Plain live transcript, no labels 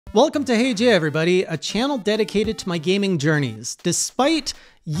Welcome to Hey J everybody, a channel dedicated to my gaming journeys. Despite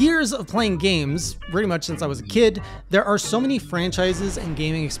years of playing games, pretty much since I was a kid, there are so many franchises and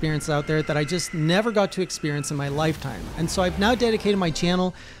gaming experiences out there that I just never got to experience in my lifetime. And so I've now dedicated my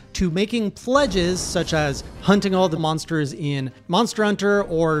channel to making pledges such as hunting all the monsters in Monster Hunter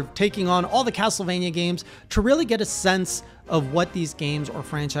or taking on all the Castlevania games to really get a sense of what these games or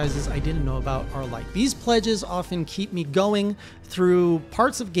franchises I didn't know about are like. These pledges often keep me going through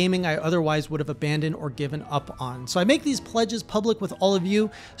parts of gaming I otherwise would have abandoned or given up on. So I make these pledges public with all of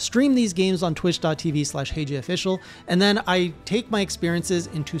you, stream these games on twitch.tv/HeyJOfficial, and then I take my experiences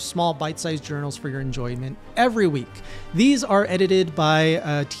into small bite-sized journals for your enjoyment every week. These are edited by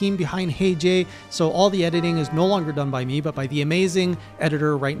a team behind Hey J, so all the editing is no longer done by me, but by the amazing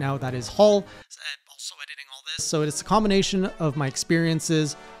editor right now, that is Hall. Also editing all this. So it's a combination of my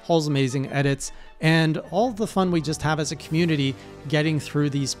experiences, Hall's amazing edits, and all the fun we just have as a community getting through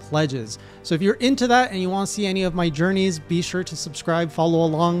these pledges. So if you're into that and you want to see any of my journeys, be sure to subscribe, follow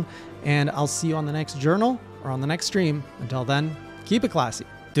along, and I'll see you on the next journal or on the next stream. Until then, keep it classy.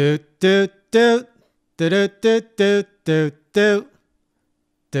 Do do do do do do do do do do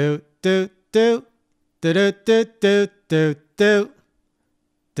do do do do do do do do do do.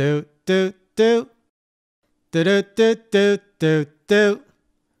 Do do do do do do do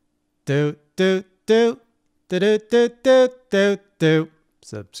do do do do do do do.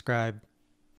 Subscribe.